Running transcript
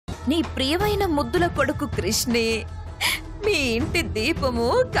నీ ప్రియమైన ముద్దుల కొడుకు కృష్ణే, మీ ఇంటి దీపము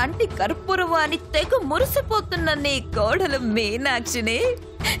కంటి కర్పూరము అని తెగ మురిసిపోతున్న నీ కోడలు మీనాక్షిని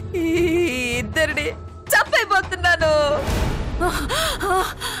ఇద్దరిని చంపైపోతున్నాను.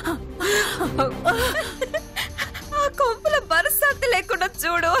 ఆ కొంపల మనశ్శాంతి లేకుండా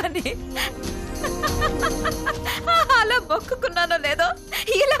చూడు అని అలా మొక్కుకున్నానో లేదో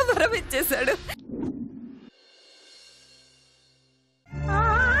ఇలా వరం ఇచ్చేశాడు.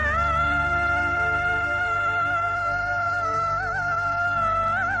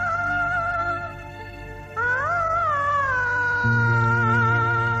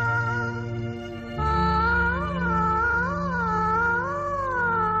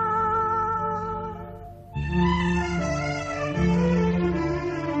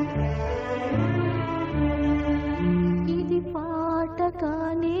 ఇది పాట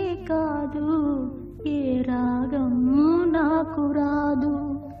కానే కాదు, ఏ రాగం నాకు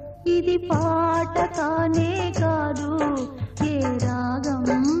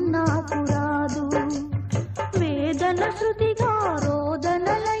రాదు. వేదన శృతిగా రోదన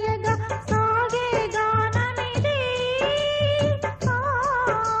లయగా సాగే గానమిది.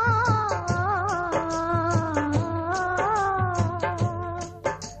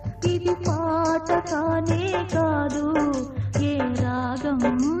 ఇది పాట కానే కాదు, ఏ రాగం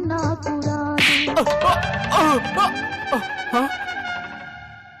నాకు రాదు.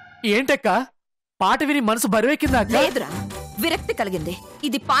 ఏంటక్క పాట విని మనసు బరువెక్కిందా? లేదురా, విరక్తి కలిగింది.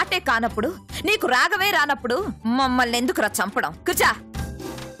 ఇది పాటే కానప్పుడు, నీకు రాగమే రానప్పుడు మమ్మల్ని ఎందుకురా చంపడం? కూర్చా.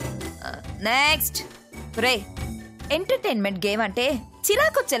 నెక్స్ట్ రే, ఎంటర్టైన్మెంట్ గేమ్ అంటే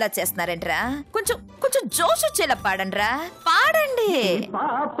చిరాకొచ్చేలా చేస్తున్నారంట్రా. కొంచెం కొంచెం జోష్ వచ్చేలా పాడండ్రా. పాడండి.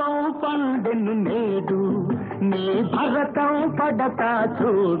 పాపం పండెను నేడు, నీ భరతం పడతా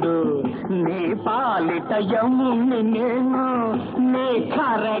చూడు. నీ పాలిట యముని నేను, నీ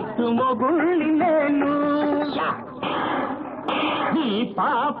కరెక్ట్ మొగుళ్ళి నేను. నీ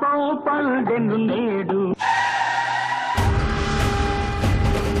పాపం పండెను నేడు.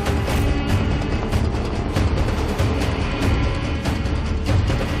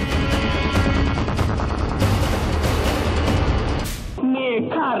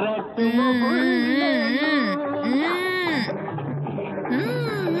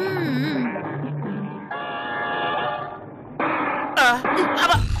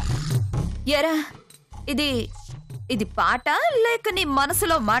 ఎరా, ఇది పాట లేక నీ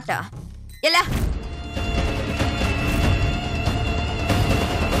మనసులో మాట? ఎలా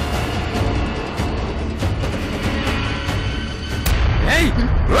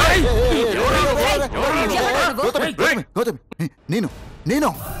నేను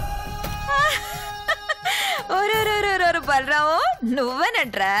బలరావు,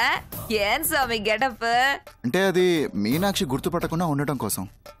 నువ్వేనంట్రా? ఏం స్వామి గెటప్? అంటే అది మీనాక్షి గుర్తుపట్టకుండా ఉండటం కోసం.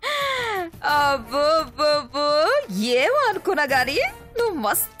 అబ్బో, ఏమో అనుకున్నా గాని నువ్వు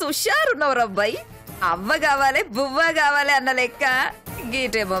మస్తు హుషారున్నావు రబ్బాయి. అవ్వ కావాలి, బువ్వ కావాలి అన్న లెక్క.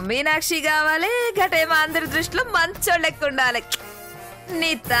 గీటేమో మీనాక్షి కావాలి, గటేమో అందరి దృష్టిలో మంచోళ్ళ లెక్క ఉండాలి.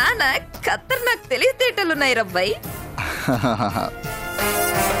 నీ తాన ఖతర్నాక్ తెలివితేటలున్నాయి రబ్బాయి.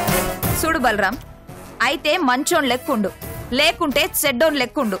 చూడు బలరాం, అయితే మంచోన్ లెక్కుండు, లేకుంటే చెడ్డోన్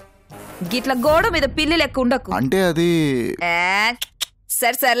లెక్కుండు. గిట్ల గోడ మీద పిల్లి లెక్క ఉండకు. అంటే అది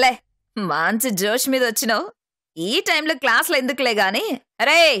సర్లే, మంచి జోష్ మీద వచ్చినావు. ఈ టైంలో క్లాస్లో ఎందుకులే గాని,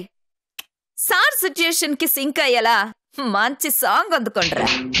 అరే సార్ సిచ్యుయేషన్ కి సింక్ అయ్యేలా మంచి సాంగ్ అందుకుంటారా.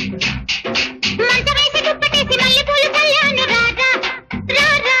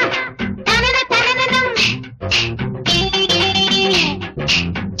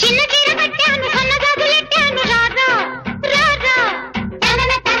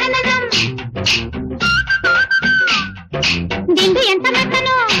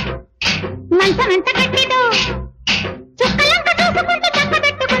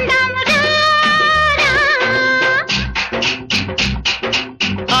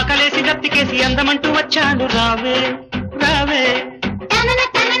 ఆకలేసి గత్తికేసి అందమంటూ వచ్చాను రావే రావే.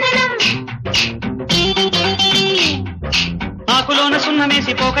 ఆకులోన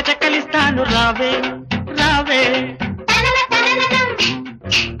సున్నమేసి పోక చెక్కలిస్తాను రావే రావే.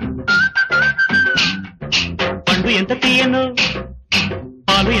 పండు ఎంత తీయను,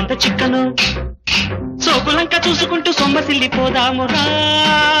 పాలు ఎంత చిక్కను, సోకులంక చూసుకుంటూ సొమ్మసిల్లిపోదాము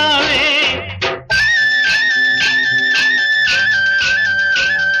రావే.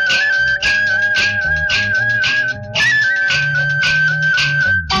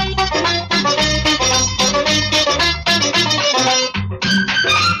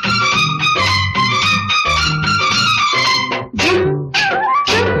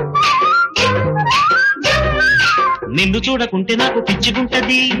 నిన్ను చూడకుంటే నాకు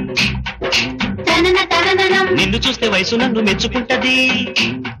పిచ్చుకుంటది, నిన్ను చూస్తే వయసు నన్ను మెచ్చుకుంటది.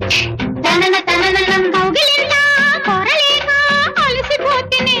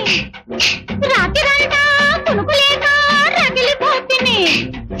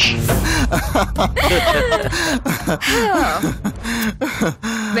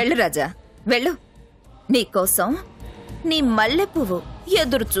 వెళ్ళు రాజా వెళ్ళు, నీకోసం నీ మల్లె పువ్వు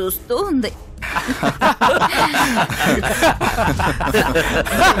ఎదురు చూస్తూ ఉంది.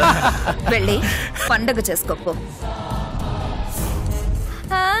 వెళ్ళి పండగ చేసుకోపో.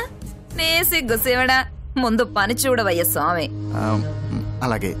 నే సిగ్గు శివడా, ముందు పని చూడవయ్య స్వామి.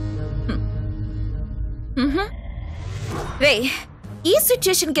 అలాగే రే, ఈ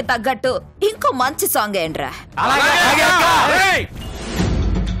సిచ్యుయేషన్ కి తగ్గట్టు ఇంకో మంచి సాంగ్ ఏంట్రా?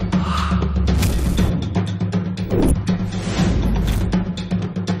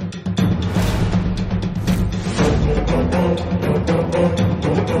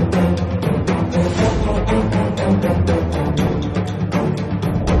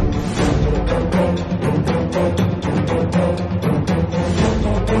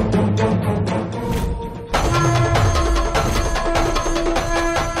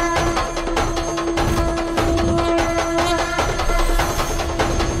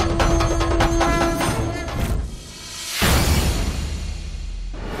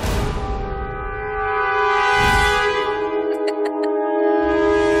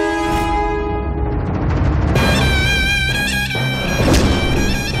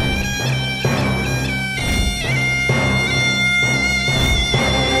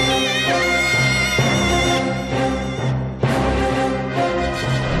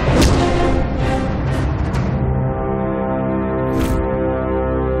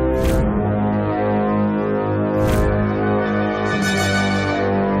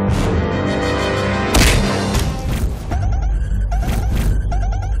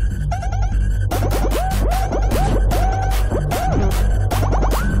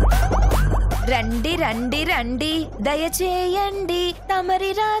 రండి రండి రండి దయచేయండి, తమరి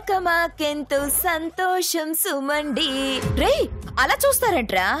రాక మాకెంతో సంతోషం సుమండి. రే, అలా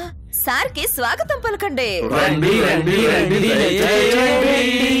చూస్తారంట్రా, సార్కి స్వాగతం పలకండి. రండి రండి రండి దయచేయండి,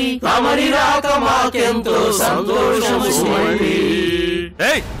 తమరి రాక మాకెంతో సంతోషం సుమండి.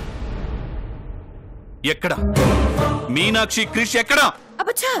 ఎక్కడ మీనాక్షి క్రిష్ ఎక్కడ?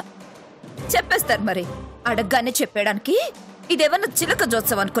 అబ్బచ్చా, చెప్పేస్తారు మరి, అడగ్గానే చెప్పేయడానికి. ఇదేమన్నా చిలక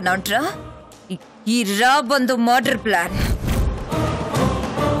జోత్సవం అనుకున్నాంట్రా? ఈ రాబందు మర్డర్ ప్లాన్.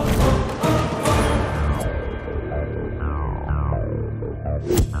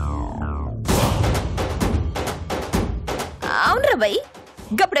 అవునరా బై,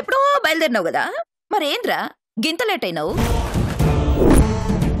 గప్పుడెప్పుడో బయలుదేరినావు కదా, మరేంద్రా గింత లేట్ అయినావు?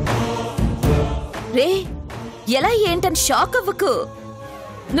 రే, ఎలా ఏంటని షాక్ అవ్వకు.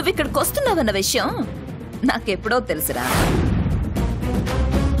 నువ్విక్కడికి వస్తున్నావన్న విషయం నాకెప్పుడో తెలుసురా.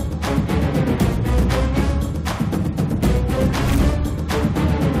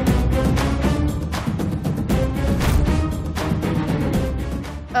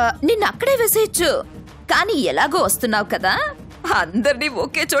 నిన్ను అక్కడే వేసేయచ్చు, కానీ ఎలాగో వస్తున్నావు కదా, అందరినీ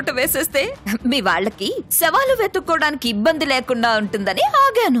ఒకే చోట వేసేస్తే మీ వాళ్ళకి శవాలు వెతుక్కోవడానికి ఇబ్బంది లేకుండా ఉంటుందని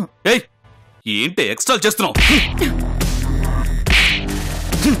ఆగాను. ఏంటి ఎక్స్ట్రా చేస్తున్నావు?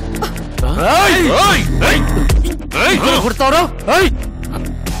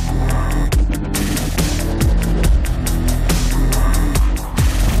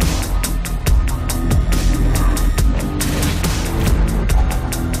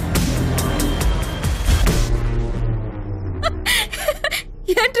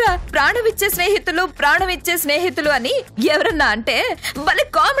 ఏంట్రా ప్రాణమిచ్చే స్నేహితులు ప్రాణమిచ్చే స్నేహితులు అని ఎవరన్నా అంటే భలే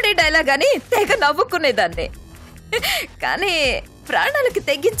కామెడీ డైలాగ్ అని తెగ నవ్వుకునేదాన్ని. కానీ ప్రాణాలకి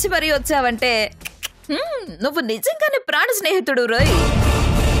తెగించి మరీ వచ్చావంటే నువ్వు నిజంగానే ప్రాణ స్నేహితుడు రోయ్.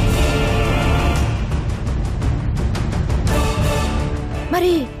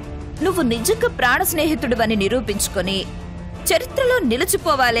 మరి నువ్వు నిజంగా ప్రాణ స్నేహితుడు అని నిరూపించుకొని చరిత్రలో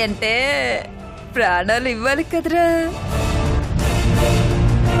నిలిచిపోవాలి అంటే ప్రాణాలు ఇవ్వాలి కదరా.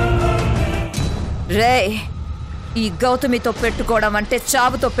 రే, ఈ గౌతమితో పెట్టుకోవడం అంటే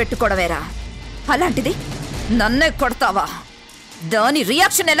చావుతో పెట్టుకోవడమేరా. అలాంటిది నన్నే కొడతావా? దాని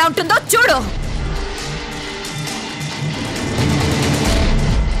రియాక్షన్ ఎలా ఉంటుందో చూడు.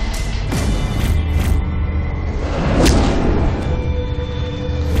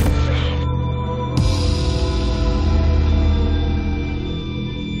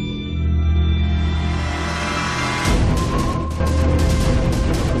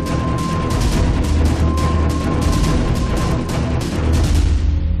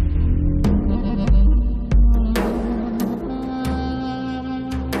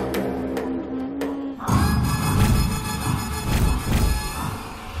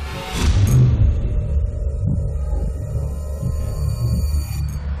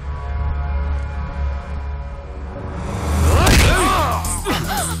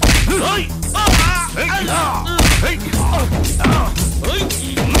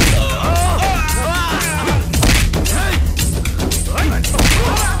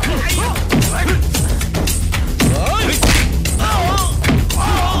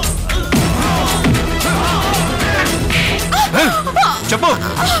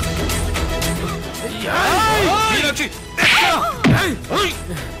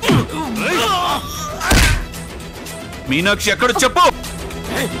 మీనాక్షి ఎక్కడో చెప్పు.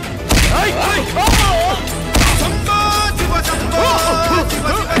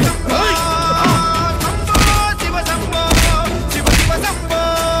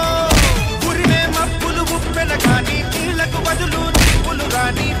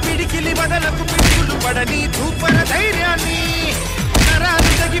 పిడికిలి బదలకు పిడుగులు పడని ధూపర ధైర్యాన్ని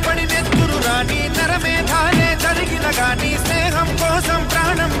నరాలు తగిపడి నెత్తురు రాని నరమేధాలే జరిగిన గాని స్నేహం కోసం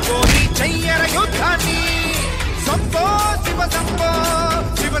ప్రాణం కోరి చెయ్యర యుద్ధాన్ని సంపో శివ సంపో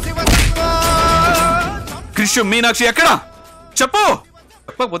శివ శివ సంపో. క్రిష్ మీనాక్షి ఎక్కడా చెప్పు.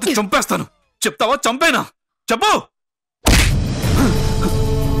 చెప్పకపోతే చంపేస్తాను. చెప్తావా చంపేనా? చెప్పు.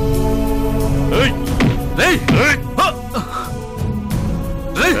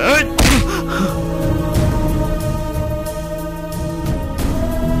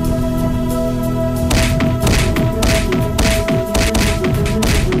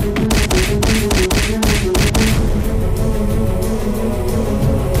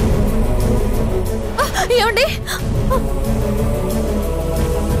 ఏమండి?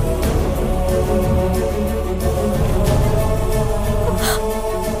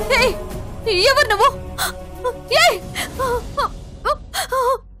 ఎవరు నువ్వు?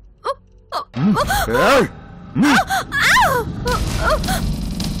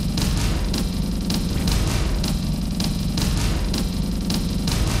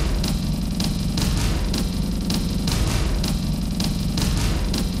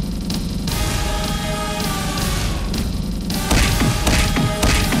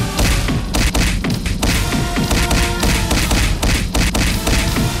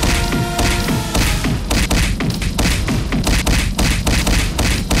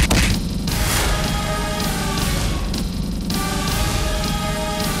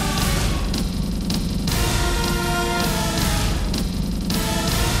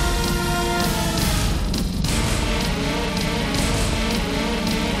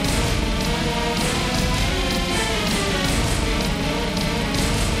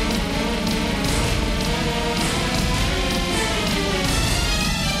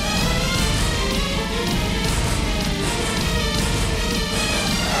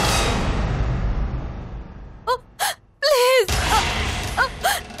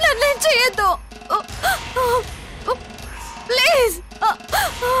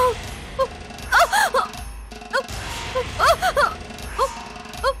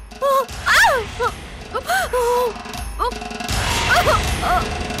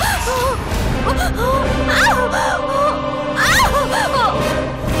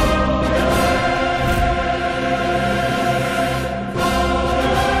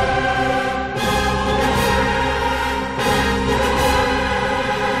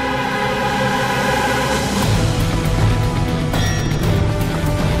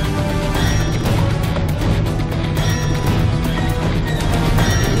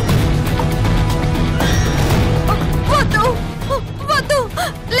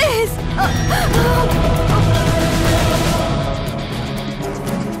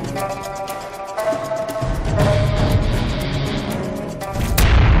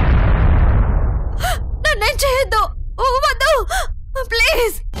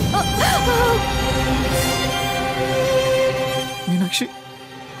 మీనాక్షి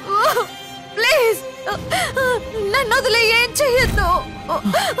ప్లీజ్ నన్ను వదిలే, ఏం చెయ్యొద్దు.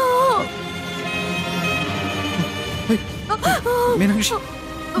 మీనాక్షి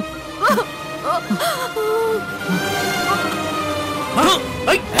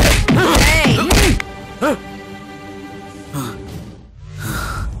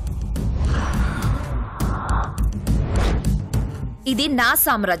ఇది నా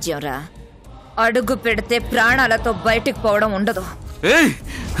సామ్రాజ్యం రా. అడుగు పెడితే ప్రాణాలతో బయటికి పోవడం ఉండదు.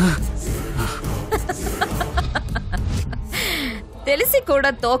 తెలిసి కూడా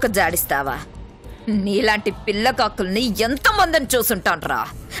తోక జాడిస్తావా? నీలాంటి పిల్ల కాకుల్ని ఎంతమందిని చూసుంటాన్రా.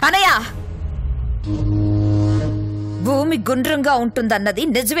 అనయ్య, భూమి గుండ్రంగా ఉంటుందన్నది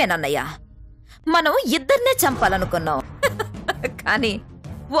నిజమేనన్నయ్య. మనం ఇద్దరినే చంపాలనుకున్నాం, కానీ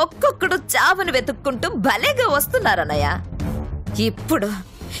ఒక్కొక్కడు చావుని వెతుక్కుంటూ భలేగా వస్తున్నారన్నయ్య.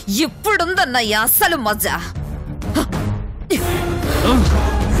 ఇప్పుడుందన్నయ్య అసలు మజా.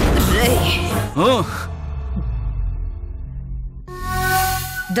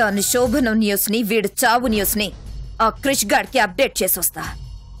 దాని శోభనం న్యూస్ ని, వీడు చావు న్యూస్ ని ఆ క్రిష్ గాడికి అప్డేట్ చేసొస్తా.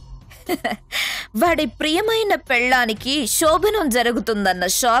 వాడి ప్రియమైన పెళ్ళానికి శోభనం జరుగుతుందన్న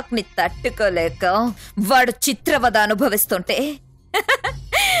షాక్ ని తట్టుకోలేక వాడు చిత్రవద అనుభవిస్తుంటే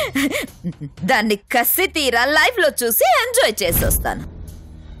దాన్ని కసి తీరా లైవ్ లో చూసి ఎంజాయ్ చేసొస్తాను.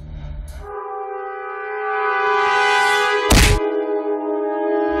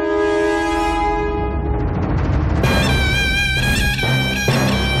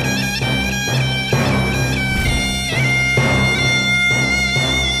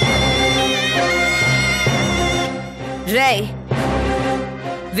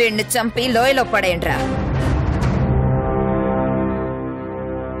 వీణ్ణి చంపి లోయలో పడేయండ్రా.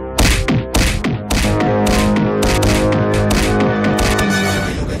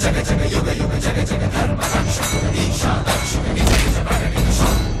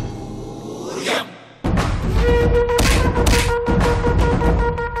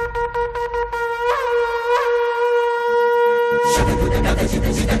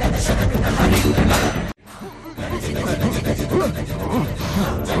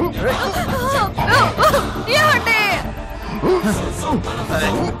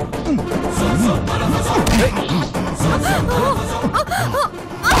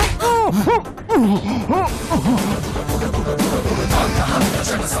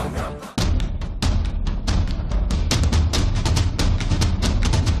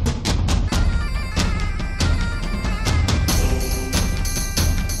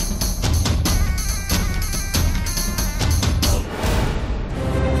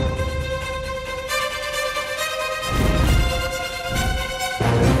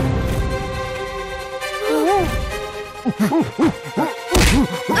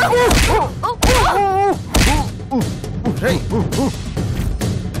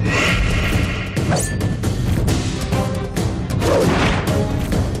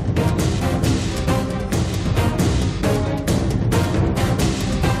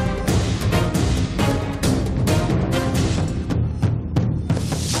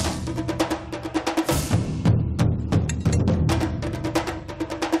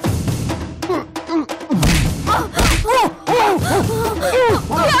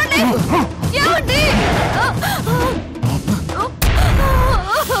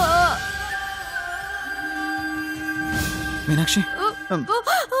 మీనాక్షి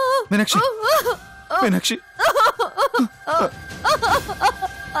మీనాక్షి మీనాక్షి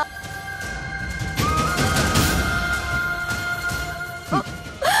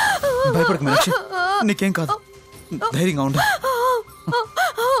భయపడకు మీనాక్షి, నీకేం కాదు, ధైర్యంగా ఉండు.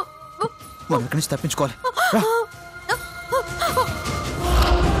 మనం ఇక్కడి నుంచి తప్పించుకోవాలి.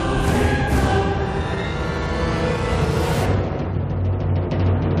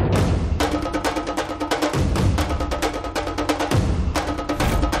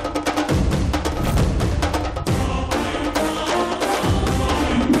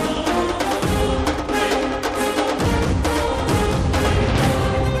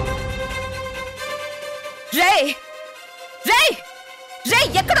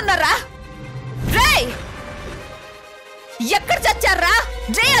 ఎక్కడున్నారా? రేయ్, ఎక్కడ చచ్చారా?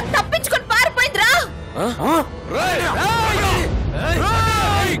 జయ తప్పించుకొని పారిపోయిందిరా.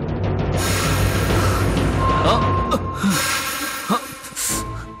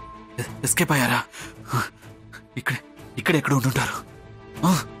 ఎస్కేప్ అయ్యారా? ఇక్కడ ఎక్కడ ఉంటుంటారు?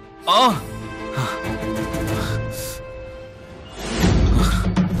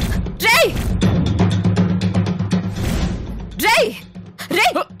 రేయ్ రేయ్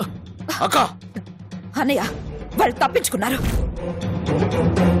రేయ్ అక్క, అన్నయ్య, వాళ్ళు తప్పించుకున్నారు.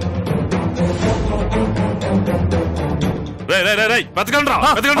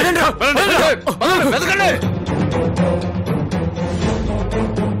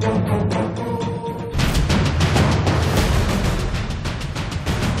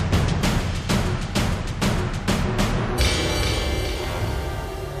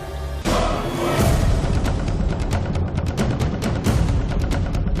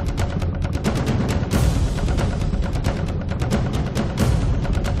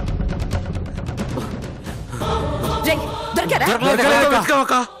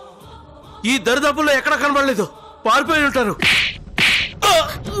 ఈ దరిదాపుల్లో ఎక్కడ కనబడలేదు, పారిపోయి ఉంటారు.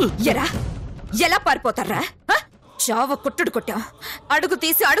 ఎలా పారిపోతారా? చావ కొట్టుడు కొట్టాం, అడుగు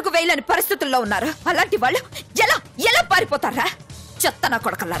తీసి అడుగు వేయలేని పరిస్థితుల్లో ఉన్నారు. అలాంటి వాళ్ళు ఎలా ఎలా పారిపోతారా? చెత్త నా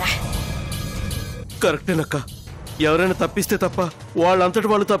కొడకల్లారా. కరెక్టేనక్క, ఎవరైనా తప్పిస్తే తప్ప వాళ్ళంతటి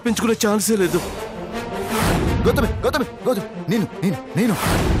వాళ్ళు తప్పించుకునే ఛాన్సే లేదు. నేను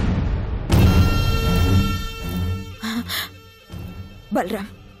బలరాం,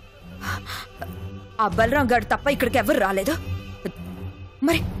 ఆ బలరాం గారు తప్ప ఇక్కడికి ఎవరు రాలేదు.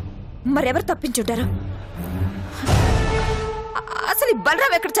 మరెవరు తప్పించుంటారు? అసలు ఈ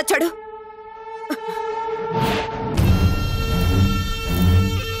బలరాం ఎక్కడ చచ్చాడు?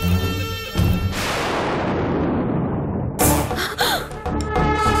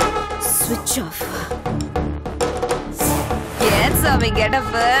 Switch off. ఏం స్వామి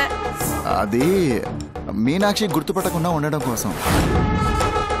గెటప్? అది మీనాక్షి గుర్తుపట్టకుండా ఉండడం కోసం.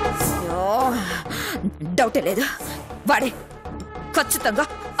 డౌటే లేదు, వాడే ఖచ్చితంగా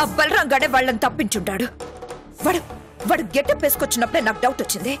ఆ బలరాం గాడే వాళ్ళని తప్పించుంటాడు. వాడు గెటప్ వేసుకొచ్చినప్పుడే నాకు డౌట్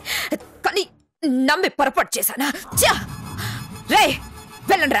వచ్చింది, కానీ నమ్మి పొరపాటు చేశానా? రే,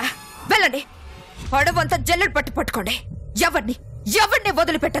 వెళ్ళండిరా, వెళ్ళండి. అడవంతా జల్లెడు పట్టి పట్టుకోండి. ఎవరిని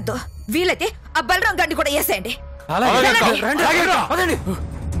వదిలిపెట్టద్దు. వీలైతే ఆ బలరాం గండి కూడా వేసేయండి.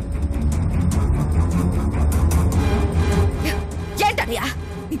 ఏంటయ్యా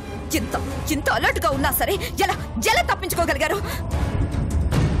ఇంత అలర్ట్ గా ఉన్నా సరే ఎలా తప్పించుకోగలిగారు?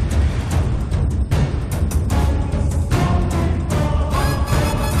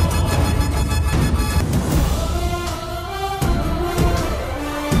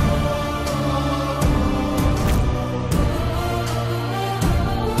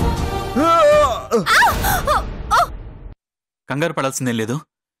 కంగారు పడాల్సిందేం లేదు.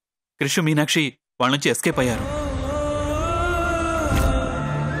 కృష్ణ మీనాక్షి వాళ్ళ నుంచి ఎస్కేప్ అయ్యారు.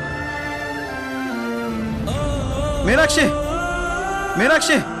 మీనాక్షి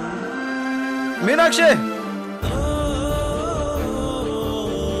మీనాక్షి మీనాక్షి